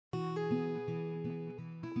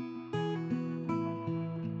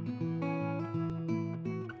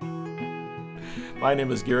My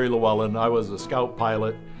name is Gary Llewellyn. I was a scout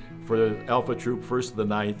pilot for the Alpha Troop 1st of the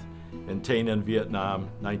 9th in Tay Ninh, Vietnam,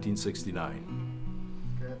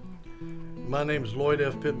 1969. Okay. My name is Loyd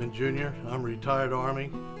F. Pittman Jr. I'm a retired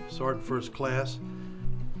Army, Sergeant First Class.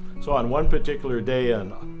 So on one particular day,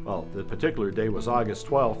 well, the particular day was August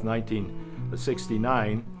 12th,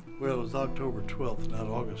 1969. Well, it was October 12th, not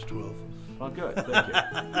August 12th. Well, good,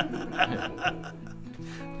 thank you.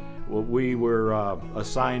 Well, we were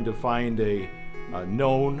assigned to find a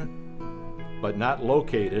known but not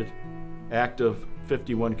located active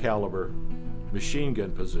 51 caliber machine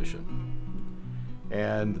gun position,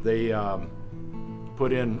 and they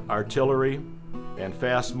put in artillery and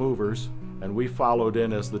fast movers, and we followed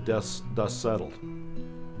in as the dust settled.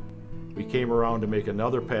 We came around to make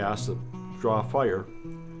another pass to draw fire,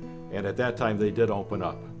 and at that time they did open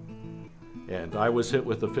up, and I was hit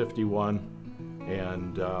with the 51,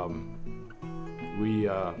 and we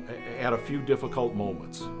had a few difficult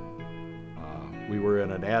moments. We were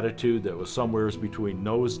in an attitude that was somewhere between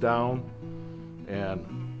nose down and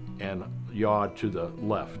yawed to the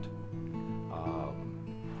left.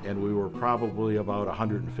 And we were probably about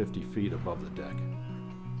 150 feet above the deck.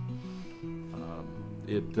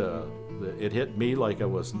 It hit me like I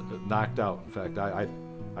was knocked out. In fact, I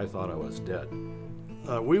thought I was dead.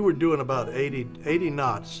 We were doing about 80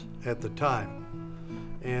 knots at the time.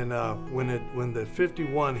 And when the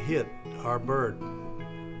 51 hit our bird,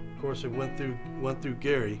 of course it went through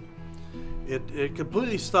Gary, it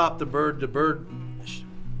completely stopped the bird. The bird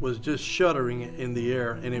was just shuddering in the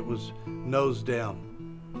air, and it was nose down.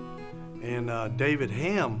 And David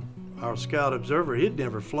Ham, our scout observer, he'd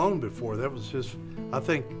never flown before. That was his, I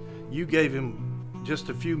think you gave him just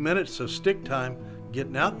a few minutes of stick time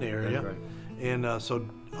getting out in the area. Right. And so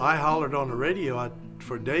I hollered on the radio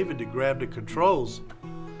for David to grab the controls,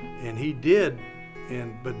 and he did,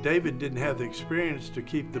 but David didn't have the experience to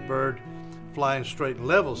keep the bird flying straight and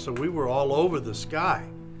level, so we were all over the sky.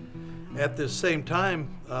 At the same time,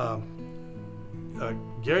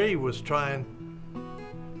 Gary was trying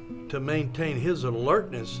to maintain his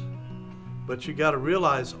alertness, but you got to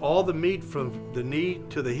realize all the meat from the knee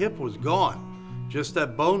to the hip was gone. Just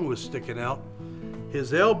that bone was sticking out.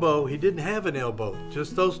 His elbow, he didn't have an elbow,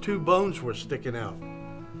 just those two bones were sticking out.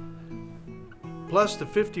 Plus the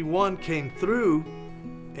 51 came through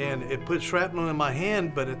and it put shrapnel in my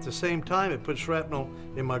hand, but at the same time it put shrapnel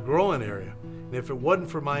in my groin area. And if it wasn't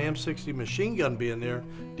for my M60 machine gun being there,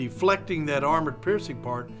 deflecting that armored piercing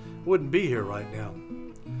part, wouldn't be here right now.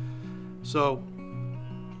 So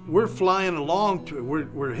we're flying along,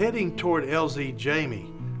 we're heading toward LZ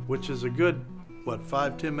Jamie, which is a good, what,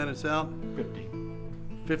 5-10 minutes out?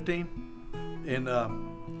 15? And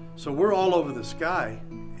so we're all over the sky,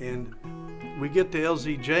 and we get to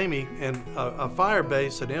LZ Jamie, and a fire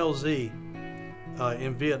base, an LZ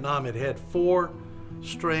in Vietnam, it had 4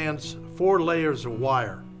 strands, 4 layers of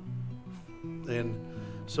wire. And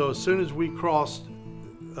so as soon as we crossed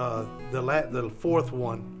the 4th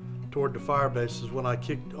one toward the fire base is when I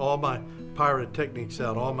kicked all my pyrotechnics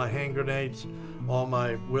out, all my hand grenades, all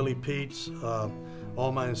my Willie Pete's,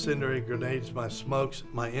 all my incendiary grenades, my smokes,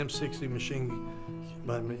 my M60 machine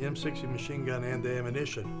gun, and the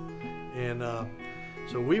ammunition. And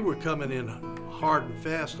so we were coming in hard and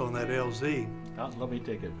fast on that LZ. Let me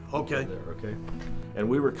take it. Okay. There, okay. And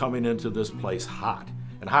we were coming into this place hot,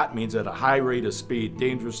 and hot means at a high rate of speed,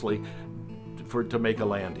 dangerously, to make a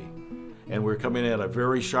landing. And we're coming at a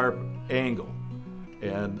very sharp angle,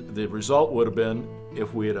 and the result would have been,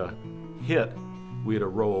 if we had hit, we'd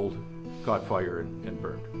have rolled, caught fire, and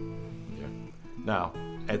burned. Okay. Now,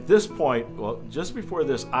 at this point, well, just before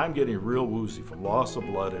this, I'm getting real woozy from loss of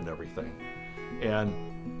blood and everything. And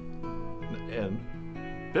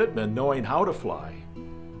Pittman, knowing how to fly,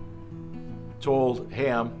 told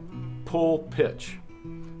Ham, pull pitch,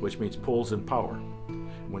 which means pulls in power.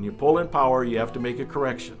 When you pull in power, you have to make a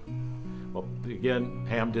correction. Well, again,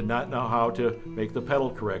 Ham did not know how to make the pedal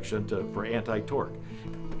correction for anti-torque.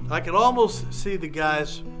 I could almost see the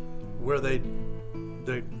guys where the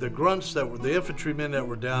grunts that were the infantrymen that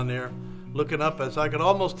were down there looking up at us. I could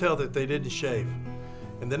almost tell that they didn't shave.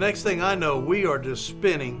 And the next thing I know, we are just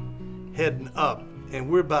spinning, heading up, and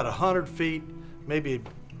we're about 100 feet, maybe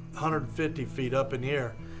 150 feet up in the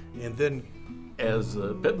air. And then, as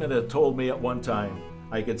Pittman had told me at one time,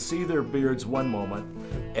 I could see their beards one moment,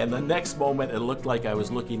 and the next moment it looked like I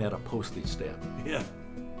was looking at a postage stamp. Yeah.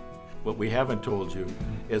 What we haven't told you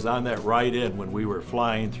is on that ride in, when we were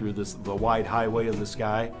flying through the wide highway of the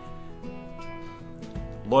sky,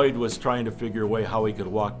 Loyd was trying to figure a way how he could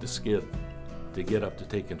walk the skid to get up to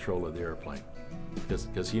take control of the airplane,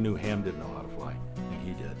 because he knew Ham didn't know how to fly, and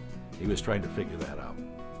he did. He was trying to figure that out.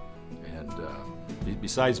 And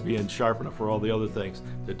besides being sharp enough for all the other things,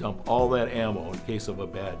 to dump all that ammo in case of a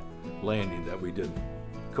bad landing that we didn't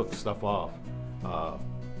cook stuff off,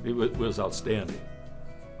 it was outstanding.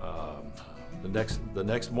 The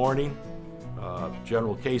next morning,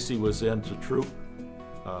 General Casey was in to troop,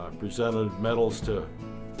 presented medals to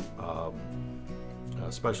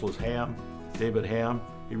Specialist Ham, David Ham.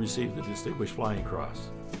 He received the Distinguished Flying Cross.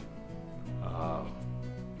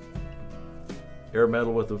 Air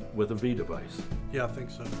medal with a V device. Yeah, I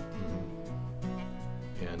think so.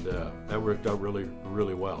 And that worked out really,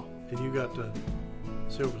 really well. And you got the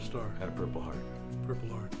Silver Star. And a Purple Heart. Purple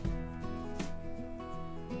Heart.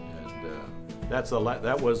 And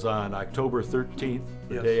that was on October 13th,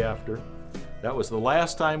 the Yes. day after. That was the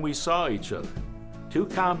last time we saw each other. Two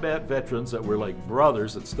combat veterans that were like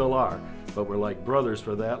brothers, that still are, but were like brothers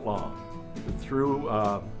for that long. And through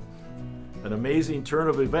an amazing turn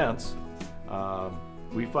of events, I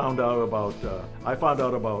found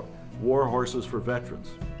out about war horses for veterans.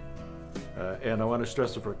 And I want to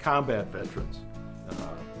stress it for combat veterans.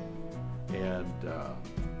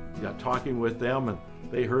 Got talking with them, and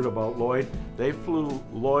they heard about Loyd. They flew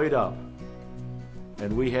Loyd up,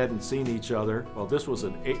 and we hadn't seen each other. Well,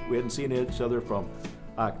 we hadn't seen each other from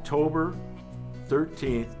October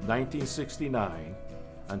 13th, 1969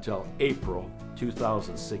 until April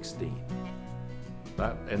 2016.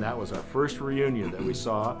 That was our first reunion that we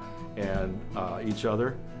saw and each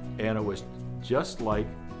other, and it was just like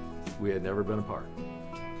we had never been apart.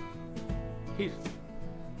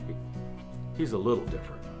 He's a little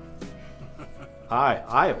different.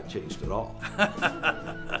 I haven't changed at all.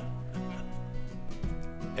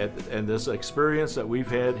 And this experience that we've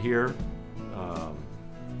had here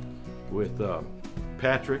with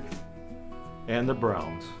Patrick and the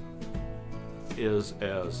Browns is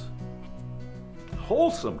as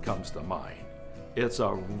wholesome comes to mind. It's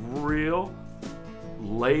a real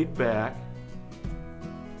laid back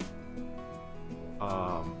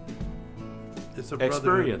It's a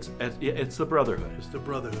brotherhood. experience. It's the brotherhood. It's the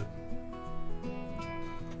brotherhood.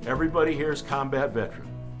 Everybody here is combat veteran,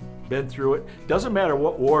 been through it. Doesn't matter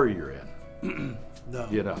what war you're in. No.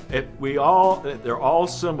 You know, they're all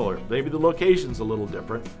similar. Maybe the location's a little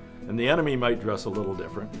different, and the enemy might dress a little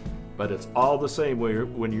different, but it's all the same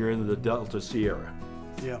when you're in the Delta Sierra.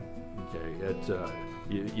 Yeah. Okay,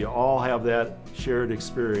 you all have that shared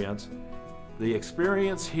experience. The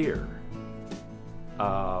experience here,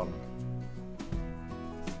 it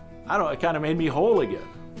kind of made me whole again.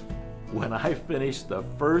 When I finished the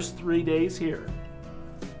first 3 days here,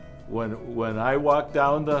 when I walked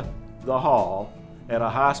down the hall at a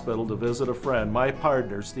hospital to visit a friend, my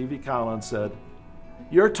partner, Stevie Collins, said,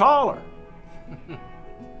 "You're taller."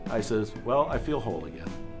 I says, "Well, I feel whole again."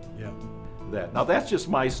 Yeah. Now that's just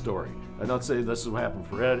my story. I don't say this will happen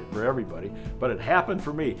for everybody, but it happened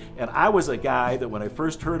for me. And I was a guy that when I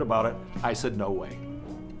first heard about it, I said, "No way."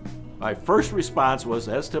 My first response was,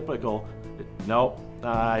 as typical, "No,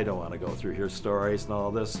 I don't want to go through your stories and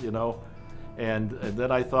all this, you know." And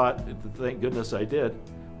then I thought, thank goodness I did.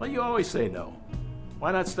 Well, you always say no.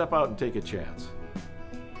 Why not step out and take a chance?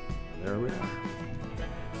 There we are.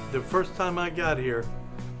 The first time I got here,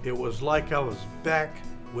 it was like I was back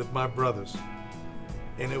with my brothers.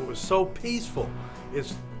 And it was so peaceful.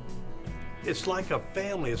 It's like a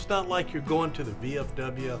family. It's not like you're going to the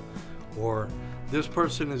VFW or this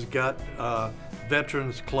person has got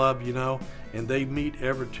Veterans Club, you know, and they meet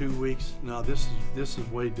every 2 weeks. No, this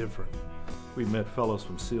is way different. We met fellows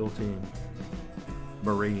from SEAL Team,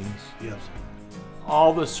 Marines, Yes.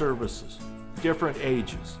 all the services, different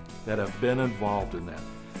ages that have been involved in that.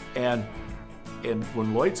 And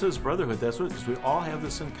when Loyd says brotherhood, that's what it is. We all have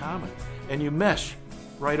this in common. And you mesh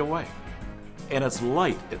right away. And it's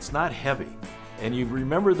light, it's not heavy. And you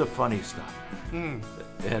remember the funny stuff. And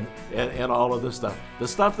all of this stuff. The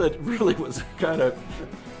stuff that really was kind of,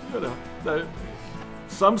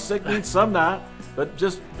 some sickening, some not, but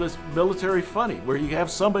just this military funny, where you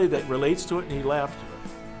have somebody that relates to it and you laugh to it.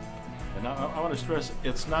 And I want to stress,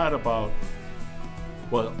 it's not about,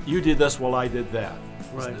 well, you did this, well, I did that.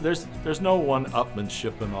 Right. There's no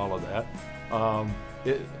one-upmanship in all of that.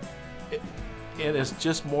 And it's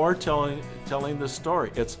just more telling the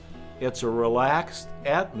story. It's a relaxed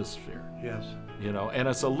atmosphere. Yes. You know, and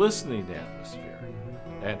it's a listening atmosphere.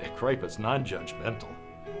 And cripe, it's non-judgmental.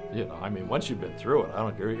 You know, I mean, once you've been through it, I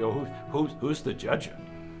don't care, you know, who's to judge you?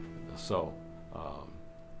 So,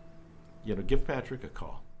 you know, give Patrick a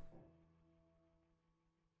call.